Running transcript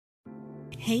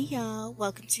Hey y'all,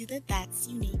 welcome to the That's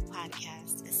Unique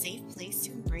podcast, a safe place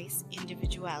to embrace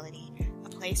individuality, a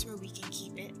place where we can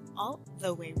keep it all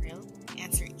the way real,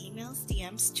 answer emails,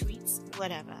 DMs, tweets,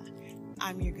 whatever.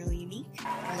 I'm your girl Unique.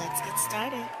 Let's get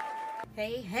started.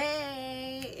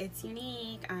 Hey, it's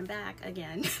Unique. I'm back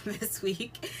again this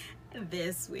week,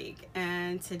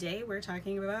 and today we're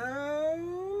talking about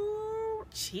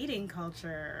cheating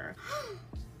culture.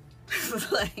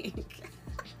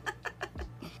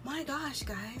 My gosh,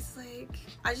 guys,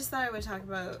 I just thought I would talk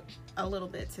about a little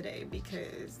bit today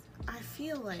because I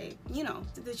feel like,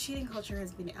 the cheating culture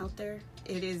has been out there.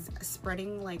 It is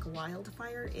spreading like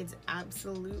wildfire. It's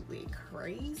absolutely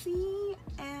crazy,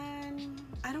 and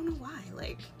I don't know why.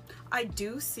 I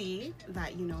do see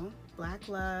that, Black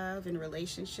love and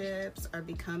relationships are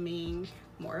becoming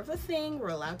more of a thing. We're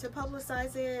allowed to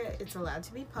publicize it. It's allowed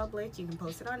to be public. You can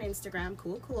post it on Instagram.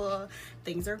 Cool.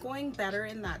 Things are going better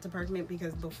in that department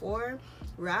because before,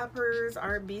 rappers,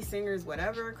 R&B singers,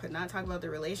 whatever, could not talk about their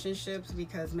relationships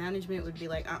because management would be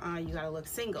like, you gotta look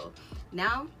single.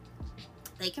 Now,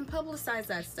 they can publicize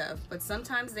that stuff, but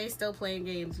sometimes they still playing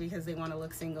games because they want to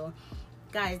look single.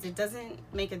 Guys, it doesn't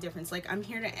make a difference. I'm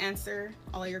here to answer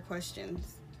all your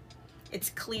questions.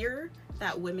 It's clear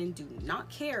that women do not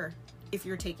care if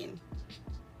you're taken.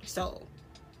 So,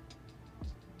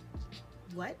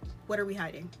 what are we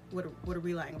hiding? What are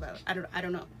we lying about? I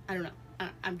don't know.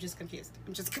 I'm just confused.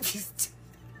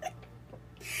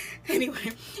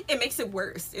 Anyway, it makes it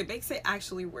worse. It makes it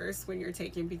actually worse when you're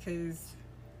taken because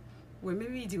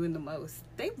women be doing the most.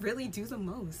 They really do the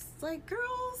most.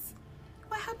 Girls,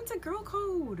 what happened to girl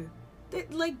code?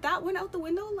 That went out the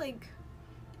window.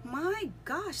 My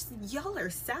gosh, y'all are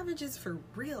savages for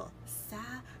real.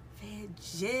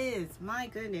 Savages. My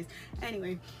goodness.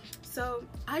 Anyway, so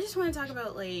I just want to talk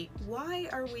about why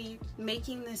are we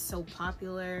making this so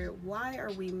popular? Why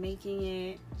are we making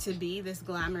it to be this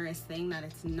glamorous thing that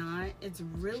it's not? It's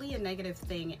really a negative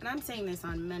thing, and I'm saying this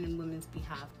on men and women's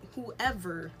behalf.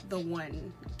 Whoever the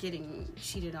one getting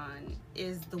cheated on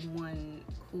is the one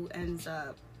who ends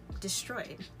up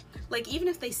destroyed. Even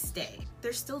if they stay,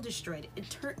 they're still destroyed.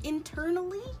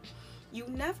 Internally, you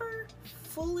never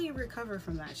fully recover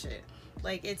from that shit.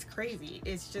 It's crazy.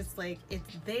 It's just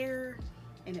it's there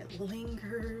and it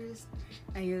lingers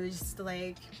and you're just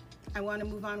I want to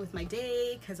move on with my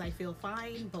day because I feel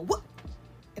fine, but whoop,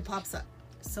 it pops up.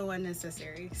 So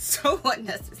unnecessary.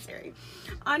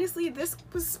 Honestly, this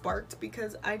was sparked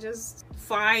because I just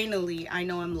finally, I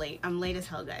know I'm late as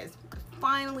hell, guys,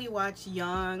 finally watched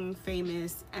Young,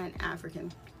 Famous, and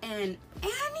African. And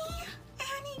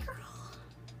Annie girl,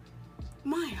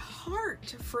 my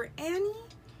heart for Annie,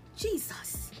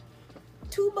 Jesus.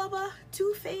 Bubba,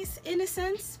 Two-Face,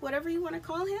 Innocence, whatever you want to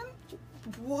call him.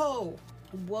 Whoa,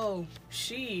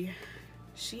 she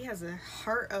has a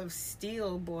heart of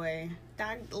steel, boy.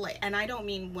 That and I don't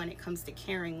mean when it comes to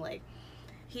caring,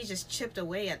 he just chipped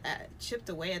away at that.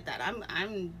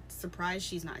 I'm surprised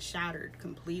she's not shattered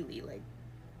completely.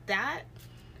 That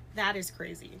is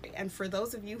crazy. And for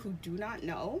those of you who do not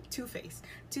know, Two-Face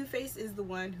is the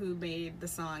one who made the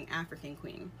song African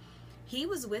Queen. He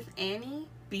was with Annie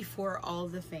before all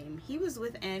the fame. He was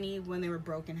with Annie when they were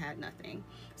broke and had nothing.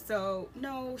 So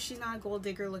no, she's not a gold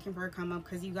digger looking for a come up,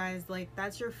 because you guys,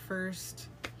 that's your first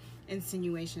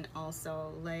insinuation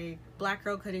also. Black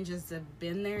girl couldn't just have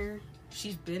been there.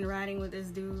 She's been riding with this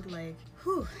dude.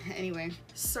 Whew. Anyway,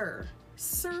 Sir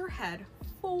had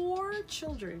 4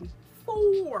 children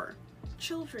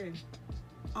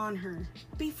on her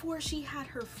before she had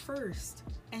her first.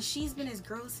 And she's been his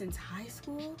girl since high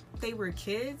school. They were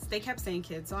kids. They kept saying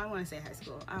kids, so I want to say high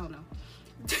school. I don't know.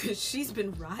 She's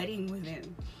been riding with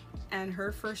him. And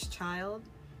her first child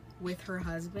with her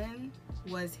husband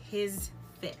was his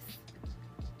 5th.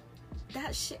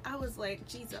 That shit, I was like,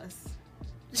 Jesus.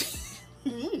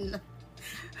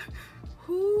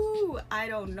 Who? I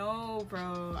don't know,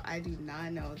 bro. I do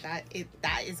not know. That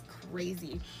is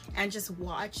crazy. And just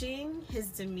watching his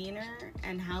demeanor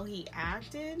and how he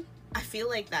acted, I feel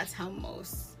like that's how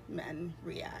most men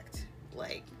react.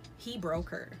 He broke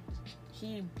her.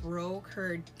 He broke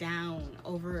her down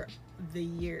over the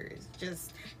years.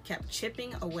 Just kept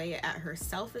chipping away at her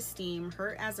self-esteem,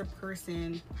 her as a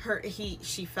person.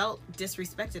 She felt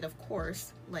disrespected, of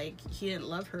course. He didn't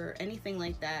love her, anything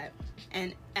like that.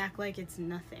 And act like it's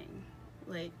nothing.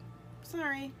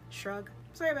 Sorry, shrug.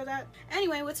 Sorry about that.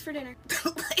 Anyway, what's for dinner?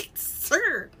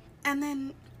 Sir. And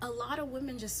then a lot of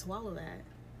women just swallow that.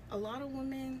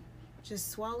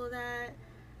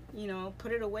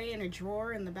 Put it away in a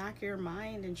drawer in the back of your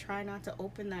mind and try not to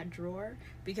open that drawer,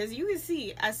 because you can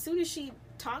see as soon as she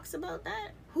talks about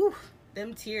that, whew,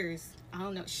 them tears, I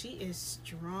don't know, she is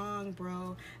strong,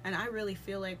 bro. And I really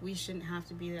feel like we shouldn't have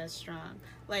to be that strong.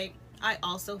 Like, I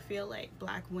also feel like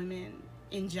black women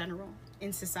in general,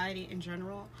 in society in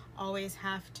general, always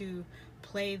have to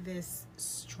play this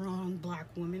strong black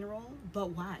woman role.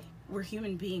 But why? We're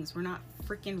human beings. We're not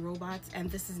freaking robots,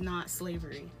 and this is not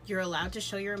slavery. You're allowed to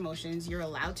show your emotions. You're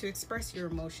allowed to express your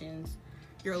emotions.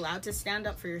 You're allowed to stand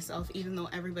up for yourself, even though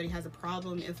everybody has a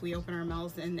problem if we open our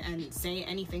mouths and say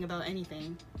anything about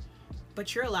anything.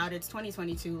 But you're allowed. It's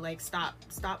 2022. Like, stop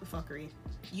the fuckery.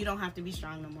 You don't have to be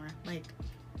strong no more. Like,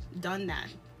 done that.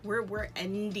 We're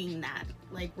ending that.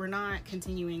 Like, we're not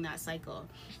continuing that cycle,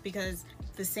 because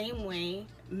the same way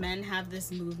men have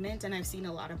this movement, and I've seen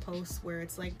a lot of posts where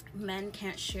it's like men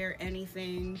can't share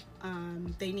anything,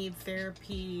 they need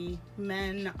therapy,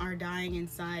 men are dying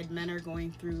inside, men are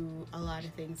going through a lot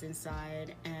of things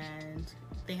inside, and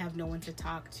they have no one to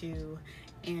talk to,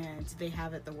 and they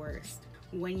have it the worst.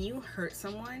 When you hurt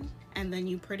someone and then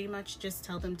you pretty much just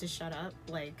tell them to shut up,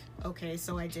 like, okay,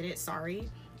 so I did it, sorry,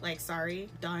 like, sorry,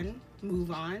 done,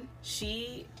 move on.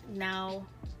 She now,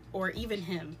 or even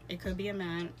him, it could be a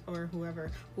man or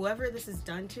whoever this is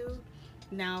done to,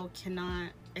 now cannot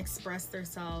express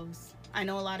themselves. I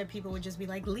know a lot of people would just be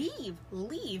like, leave,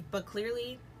 but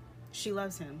clearly she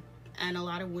loves him. And a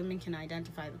lot of women can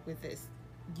identify with this.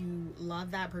 You love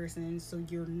that person, so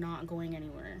you're not going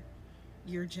anywhere.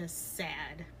 You're just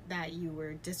sad that you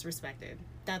were disrespected,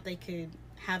 that they could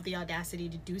have the audacity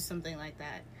to do something like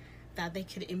that, that they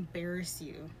could embarrass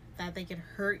you, that they could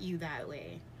hurt you that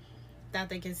way, that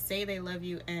they could say they love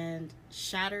you and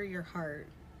shatter your heart,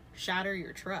 shatter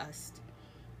your trust.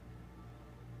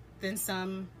 Then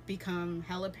some become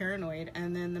hella paranoid,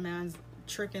 and then the man's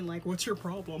tripping like, what's your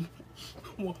problem?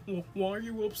 Why are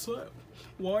you upset?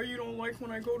 Why you don't like when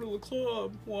I go to the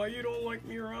club? Why you don't like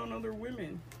me around other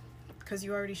women? Because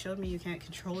you already showed me you can't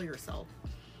control yourself.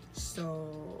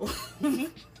 So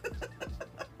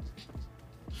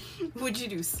would you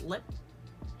do slip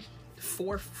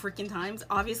 4 freaking times?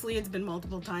 Obviously it's been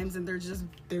multiple times, and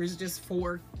there's just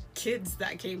 4 kids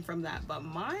that came from that, but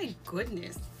my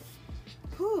goodness,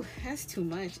 whew, that's too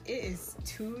much. It is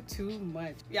too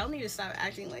much. Y'all need to stop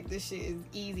acting like this shit is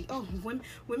easy. Oh,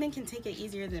 women can take it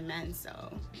easier than men,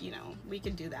 so, you know, we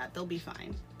could do that. They'll be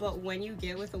fine. But when you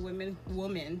get with a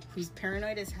woman who's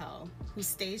paranoid as hell, who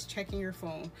stays checking your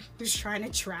phone, who's trying to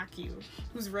track you,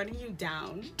 who's running you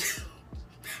down,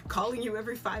 calling you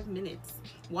every 5 minutes,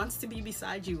 wants to be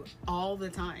beside you all the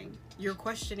time, you're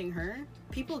questioning her,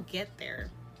 people get there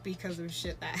because of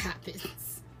shit that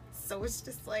happens. So it's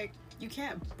just like, you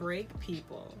can't break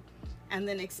people and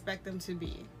then expect them to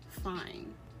be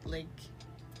fine. Like,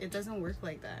 it doesn't work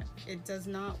like that. It does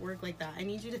not work like that. I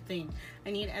need you to think.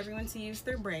 I need everyone to use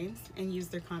their brains and use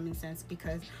their common sense,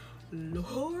 because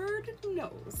Lord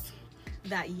knows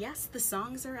that, yes, the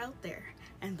songs are out there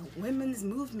and the women's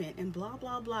movement and blah,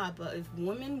 blah, blah. But if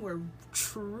women were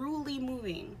truly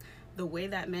moving the way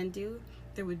that men do,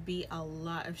 there would be a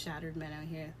lot of shattered men out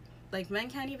here. Like, men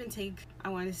can't even take, I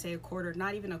want to say, a quarter,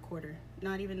 not even a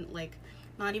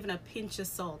pinch of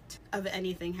salt of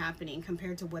anything happening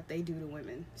compared to what they do to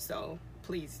women. So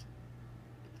please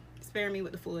spare me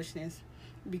with the foolishness,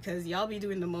 because y'all be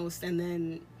doing the most and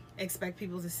then expect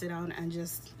people to sit down and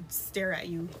just stare at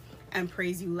you and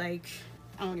praise you like,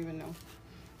 I don't even know.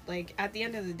 Like, at the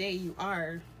end of the day, you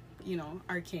are, you know,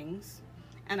 our kings.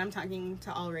 And I'm talking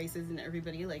to all races and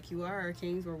everybody, like, you are our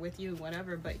kings, we're with you,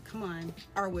 whatever, but come on,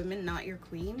 are women not your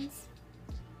queens?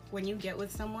 When you get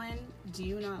with someone, do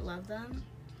you not love them?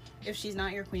 If she's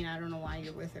not your queen, I don't know why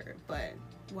you're with her, but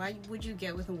why would you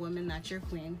get with a woman that's your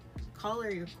queen, call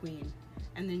her your queen,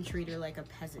 and then treat her like a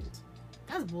peasant?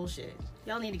 That's bullshit.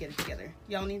 Y'all need to get it together.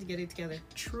 Y'all need to get it together.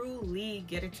 Truly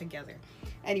get it together.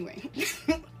 Anyway,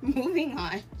 moving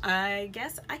on. I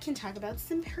guess I can talk about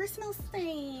some personal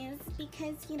things,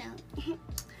 because, you know,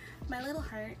 my little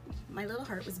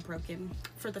heart was broken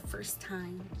for the first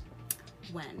time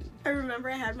when I remember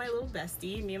I had my little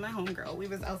bestie, me and my homegirl. We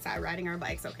was outside riding our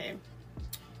bikes, okay?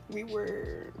 We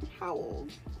were, how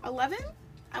old? 11?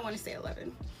 I want to say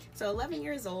 11. So 11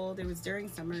 years old, it was during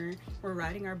summer, we're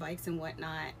riding our bikes and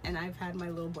whatnot, and I've had my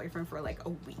little boyfriend for like a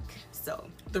week. So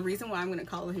the reason why I'm going to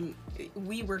call him,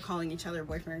 we were calling each other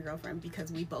boyfriend and girlfriend, because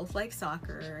we both like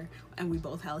soccer and we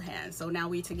both held hands. So now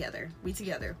we together,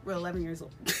 we're 11 years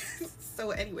old.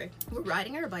 So anyway, we're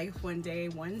riding our bikes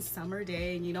one summer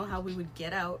day, and you know how we would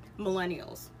get out,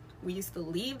 millennials. We used to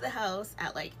leave the house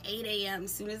at like 8 a.m.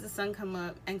 as soon as the sun come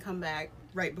up and come back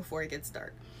right before it gets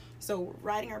dark. So we're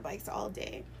riding our bikes all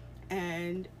day.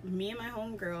 And me and my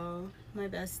homegirl, my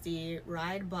bestie,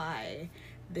 ride by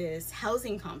this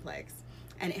housing complex.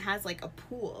 and it has like a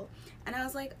pool. And I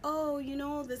was like, oh, you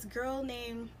know, this girl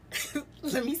named,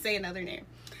 let me say another name.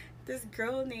 This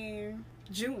girl named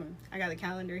June. I got the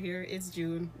calendar here. It's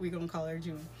June. We're gonna call her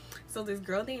June. So this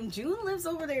girl named June lives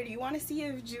over there. Do you want to see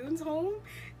if June's home?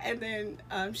 And then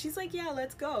she's like, yeah,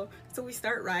 let's go. So we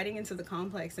start riding into the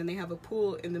complex, and they have a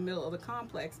pool in the middle of the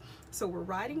complex. So we're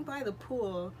riding by the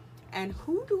pool, and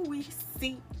who do we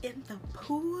see in the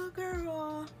pool,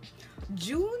 girl?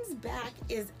 June's back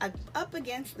is up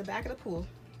against the back of the pool,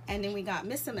 and then we got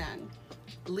Miss Man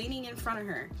leaning in front of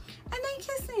her, and they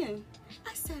kissing.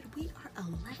 I said, we are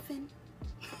 11.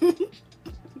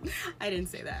 I didn't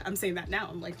say that. I'm saying that now.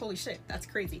 I'm like, holy shit, that's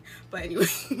crazy. But anyway,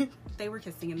 they were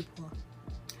kissing in the pool.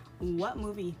 What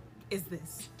movie is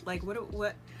this? Like,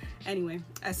 what? Anyway,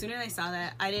 as soon as I saw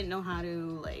that, I didn't know how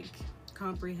to, like,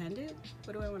 comprehend it.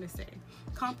 What do I want to say?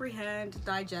 Comprehend,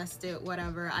 digest it,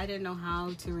 whatever. I didn't know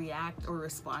how to react or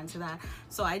respond to that.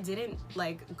 So I didn't,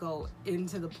 like, go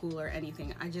into the pool or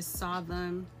anything. I just saw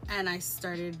them, and I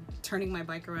started turning my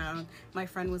bike around. My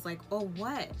friend was like, oh,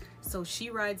 what? So she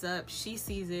rides up, she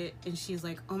sees it, and she's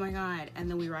like, oh my God. And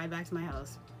then we ride back to my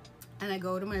house. And I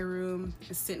go to my room,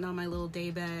 sitting on my little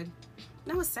day bed.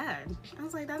 And I was sad. I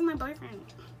was like, that's my boyfriend.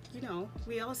 You know,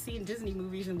 we all see in Disney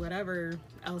movies and whatever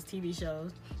else TV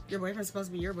shows, your boyfriend's supposed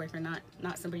to be your boyfriend,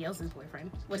 not somebody else's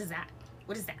boyfriend. What is that?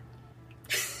 What is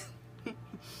that?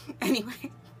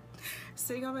 Anyway,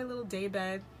 sitting on my little day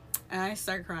bed, and I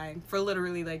start crying for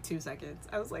literally like 2 seconds.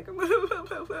 I was like,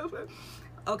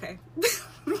 okay.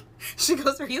 She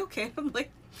goes, are you okay? I'm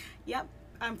like, yep,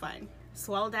 I'm fine.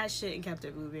 Swallowed that shit and kept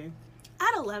it moving.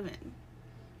 At 11.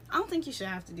 I don't think you should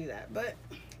have to do that, but,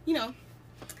 you know,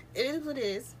 it is what it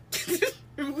is.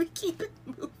 We keep it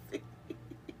moving.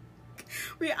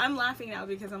 I'm laughing now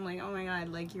because I'm like, oh my God,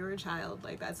 like, you're a child.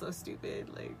 Like, that's so stupid.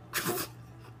 Like,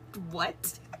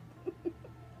 what?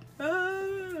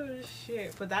 Oh,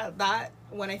 shit. But that,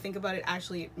 when I think about it,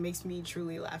 actually it makes me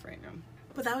truly laugh right now.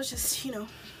 But that was just, you know,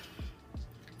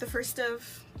 the first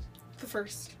of the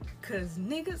first. Because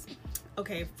niggas...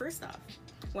 Okay, first off,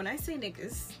 when I say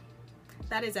niggas,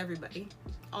 that is everybody.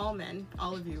 All men,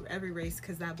 all of you, every race,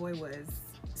 because that boy was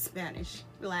Spanish,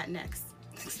 Latinx.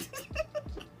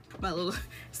 My little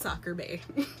soccer bae.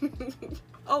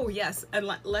 Oh, yes, and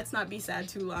let's not be sad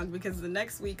too long, because the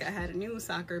next week I had a new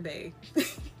soccer bae.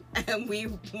 And we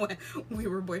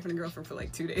were boyfriend and girlfriend for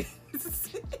like 2 days.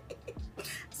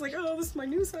 It's like, oh, this is my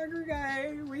new soccer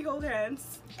guy. We hold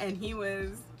hands. And he was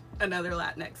another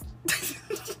Latinx.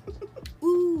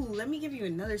 Ooh, let me give you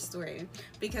another story.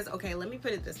 Because, okay, let me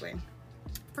put it this way.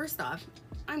 First off,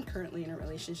 I'm currently in a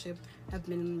relationship. I've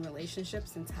been in a relationship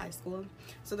since high school.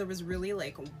 So there was really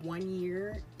like 1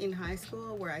 year in high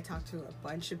school where I talked to a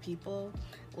bunch of people,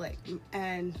 like,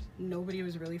 and nobody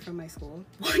was really from my school.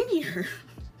 1 year.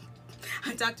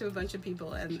 I talked to a bunch of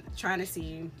people and trying to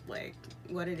see like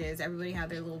what it is. Everybody had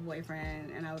their little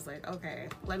boyfriend, and I was like, okay,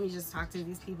 let me just talk to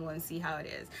these people and see how it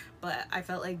is. But I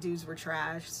felt like dudes were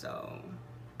trash, so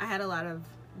I had a lot of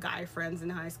guy friends in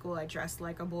high school. I dressed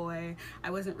like a boy. I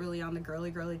wasn't really on the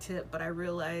girly tip, but I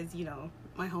realized, you know,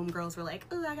 my homegirls were like,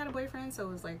 oh, I got a boyfriend. So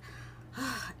it was like,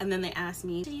 and then they asked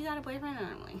me, do you got a boyfriend? And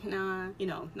I'm like, nah, you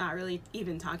know, not really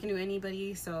even talking to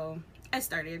anybody. So I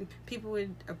started. People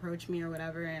would approach me or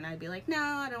whatever, and I'd be like, no,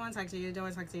 I don't want to talk to you, don't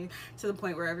want to talk to you, to the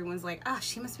point where everyone's like, ah,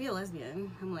 she must be a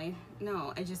lesbian. I'm like,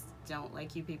 no, I just don't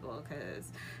like you people, because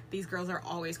these girls are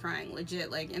always crying. Legit,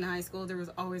 like in high school, there was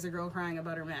always a girl crying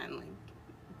about her man. Like,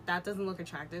 that doesn't look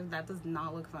attractive. That does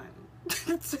not look fun.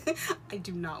 I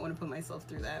do not want to put myself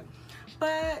through that.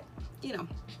 But, you know,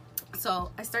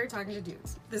 so I started talking to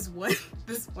dudes. This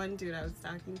one dude I was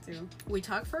talking to, we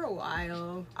talked for a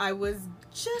while. I was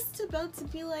just about to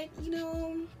be like, you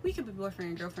know, we could be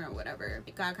boyfriend and girlfriend or whatever.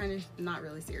 It got kind of not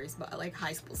really serious, but like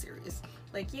high school serious.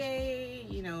 Like, yay,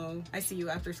 you know, I see you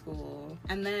after school.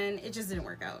 And then it just didn't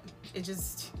work out.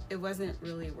 It wasn't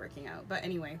really working out. But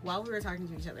anyway, while we were talking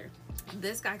to each other,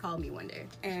 this guy called me one day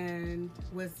and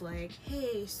was like,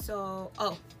 hey, so,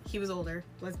 oh, he was older.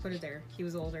 Let's put it there. He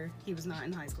was older. He was not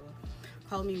in high school.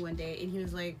 Called me one day and he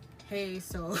was like, hey,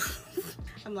 so,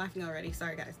 I'm laughing already.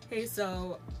 Sorry, guys. Hey,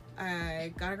 so,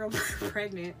 I got a girl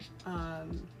pregnant.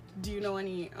 Do you know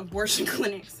any abortion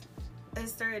clinics?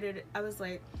 I was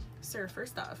like, sir,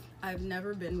 first off, I've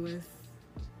never been with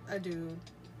a dude,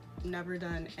 never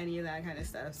done any of that kind of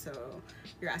stuff, so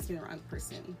you're asking the wrong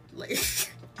person. Like,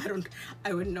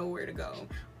 I wouldn't know where to go.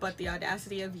 But the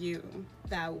audacity of you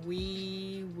that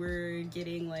we were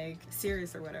getting like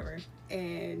serious or whatever,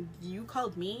 and you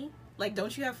called me, like,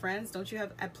 don't you have friends? Don't you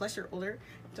have, plus you're older,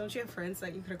 don't you have friends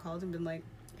that you could have called and been like,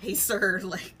 hey sir,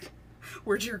 like,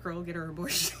 where'd your girl get her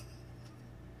abortion?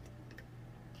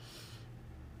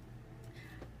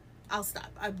 I'll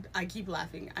stop. I keep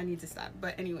laughing. I need to stop.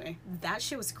 But anyway, that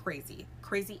shit was crazy.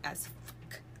 Crazy as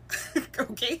fuck.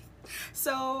 Okay?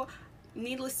 So,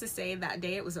 needless to say, that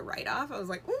day it was a write-off. I was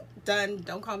like, ooh, done.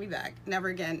 Don't call me back. Never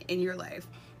again in your life.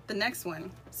 The next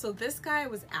one. So, this guy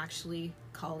was actually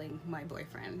calling my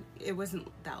boyfriend. It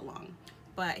wasn't that long.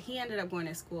 But he ended up going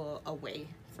to school away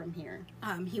from here.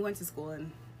 He went to school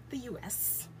in the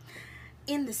U.S.,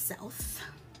 in the South,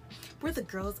 where the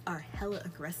girls are hella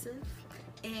aggressive.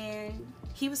 And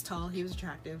he was tall, he was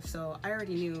attractive, so I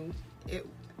already knew it.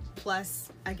 Plus,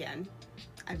 again,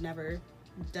 I've never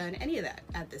done any of that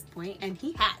at this point, and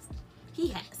he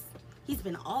has. He's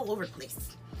been all over the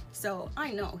place. So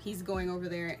I know he's going over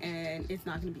there and it's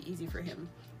not going to be easy for him.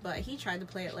 But he tried to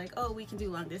play it like, oh, we can do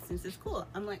long distance, it's cool.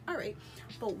 I'm like, all right,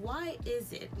 but why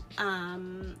is it,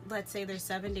 let's say there's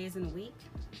 7 days in a week.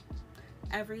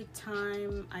 Every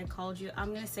time I called you, I'm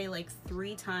going to say like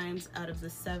 3 times out of the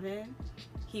 7,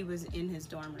 he was in his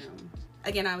dorm room.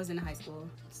 Again, I was in high school,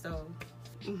 so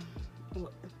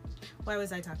why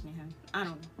was I talking to him? I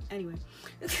don't know. Anyway.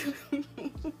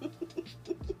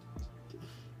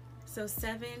 So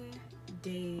 7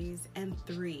 days and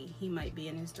 3, he might be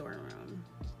in his dorm room.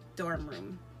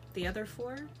 The other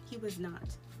 4, he was not.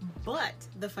 But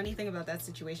the funny thing about that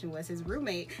situation was his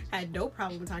roommate had no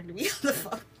problem talking to me on the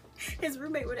phone. His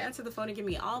roommate would answer the phone and give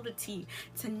me all the tea.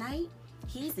 Tonight,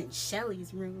 he's in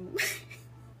Shelly's room.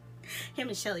 Him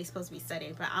and Shelly's supposed to be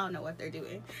studying, but I don't know what they're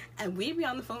doing. And we'd be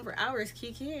on the phone for hours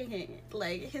kikiing.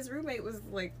 Like, his roommate was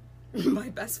like my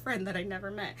best friend that I never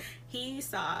met. He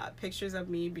saw pictures of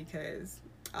me because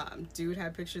dude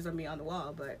had pictures of me on the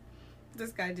wall, but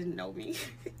this guy didn't know me.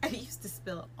 And he used to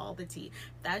spill all the tea.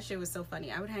 That shit was so funny.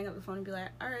 I would hang up the phone and be like,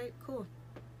 all right, cool.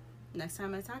 Next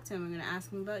time I talk to him, I'm gonna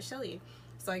ask him about Shelly.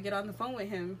 So I get on the phone with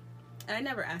him, and I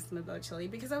never asked him about Shelly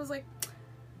because I was like,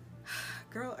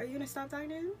 girl, are you gonna stop talking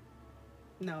to him?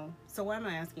 No. So why am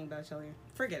I asking about Shelly?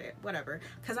 Forget it. Whatever.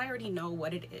 Because I already know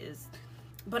what it is.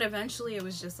 But eventually it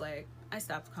was just like, I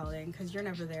stopped calling because you're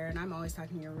never there and I'm always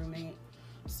talking to your roommate.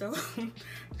 So,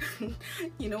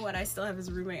 you know what? I still have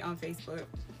his roommate on Facebook.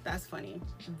 That's funny.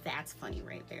 That's funny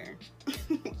right there.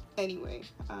 Anyway,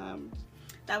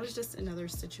 that was just another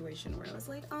situation where I was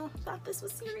like, oh, thought this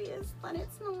was serious, but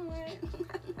it's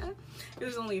not. It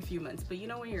was only a few months, but you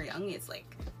know when you're young, it's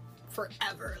like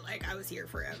forever. Like I was here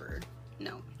forever.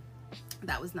 No,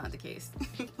 that was not the case.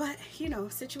 But, you know,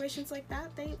 situations like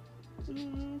that, they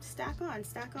stack on.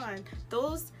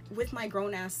 Those with my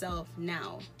grown-ass self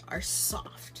now are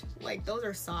soft. Like, those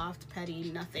are soft,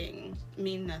 petty, nothing,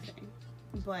 mean nothing.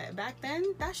 But back then,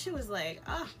 that shit was like,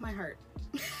 my heart.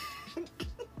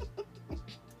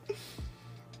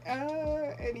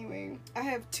 Anyway, I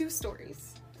have 2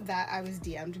 stories that I was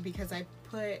DM'd because I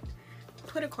put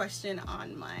a question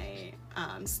on my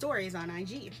stories on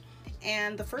IG.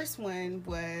 And the first one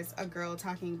was a girl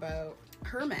talking about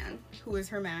her man, who was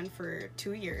her man for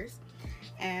 2 years.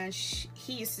 And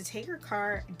he used to take her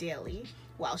car daily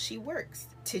while she works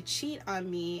to cheat on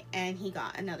me, and he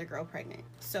got another girl pregnant.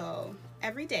 So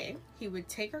every day he would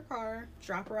take her car,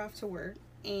 drop her off to work,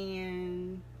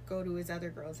 and go to his other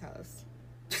girl's house.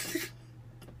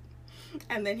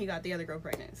 And then he got the other girl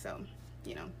pregnant. So,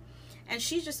 you know. And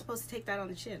she's just supposed to take that on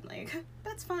the chin. Like,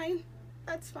 that's fine.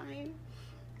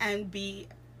 And be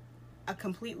a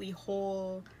completely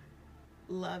whole,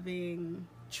 loving,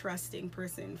 trusting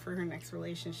person for her next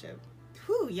relationship.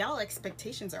 Whew, y'all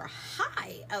expectations are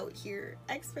high out here.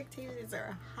 Expectations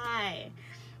are high.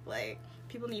 Like,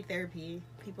 people need therapy.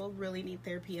 People really need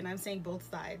therapy. And I'm saying both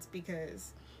sides,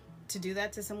 because to do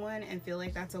that to someone and feel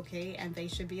like that's okay and they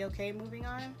should be okay moving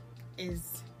on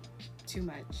is too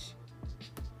much.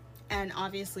 And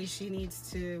obviously she needs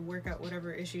to work out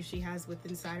whatever issue she has with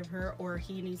inside of her, or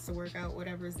he needs to work out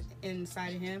whatever's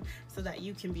inside of him so that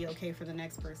you can be okay for the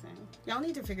next person. Y'all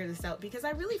need to figure this out, because I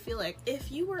really feel like if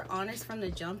you were honest from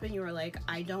the jump and you were like,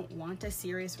 I don't want a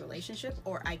serious relationship,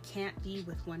 or I can't be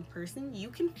with one person, you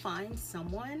can find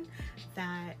someone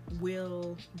that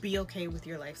will be okay with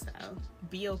your lifestyle,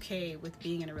 be okay with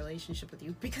being in a relationship with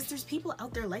you, because there's people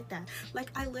out there like that.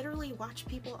 Like, I literally watch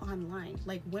people online,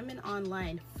 like women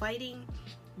online, fighting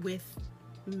with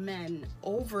men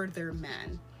over their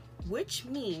man, which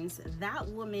means that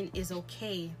woman is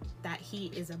okay that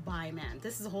he is a bi man.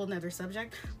 This is a whole nother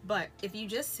subject, but if you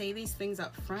just say these things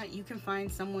up front, you can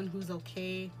find someone who's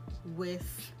okay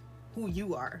with who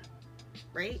you are,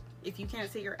 right? If you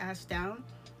can't sit your ass down,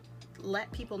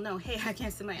 let people know, hey, I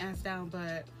can't sit my ass down,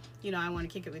 but you know, I want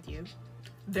to kick it with you.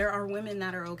 There are women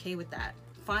that are okay with that.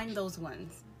 Find those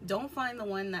ones. Don't find the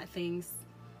one that thinks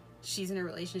she's in a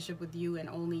relationship with you and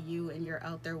only you, and you're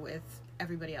out there with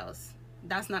everybody else.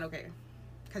 That's not okay.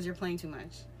 because you're playing too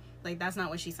much. Like, that's not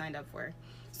what she signed up for.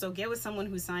 So get with someone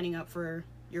who's signing up for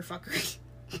your fuckery.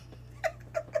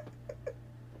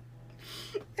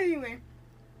 Anyway,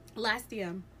 last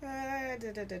DM.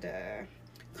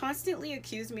 Constantly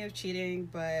accused me of cheating,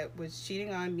 but was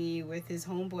cheating on me with his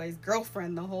homeboy's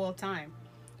girlfriend the whole time.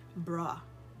 Bruh.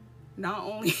 Not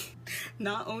only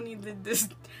did this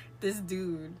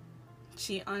dude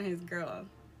cheat on his girl,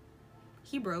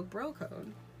 he broke bro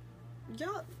code.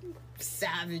 Y'all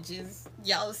savages.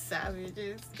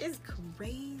 It's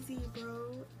crazy,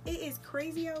 bro. It is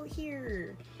crazy out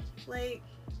here. Like,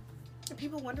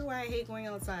 people wonder why I hate going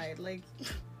outside. Like,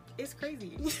 it's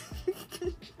crazy.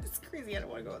 It's crazy. I don't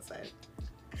want to go outside.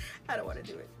 I don't want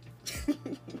to do it.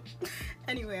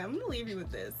 Anyway, I'm gonna leave you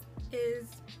with this. Is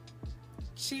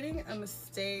cheating a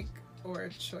mistake or a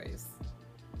choice?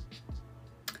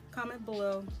 Comment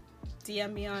below.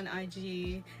 DM me on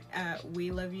IG at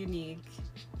WeLoveUnique,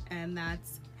 and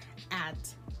that's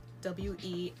at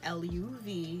WeLuVUnique.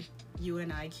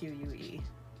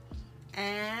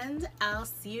 And I'll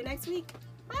see you next week.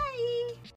 Bye!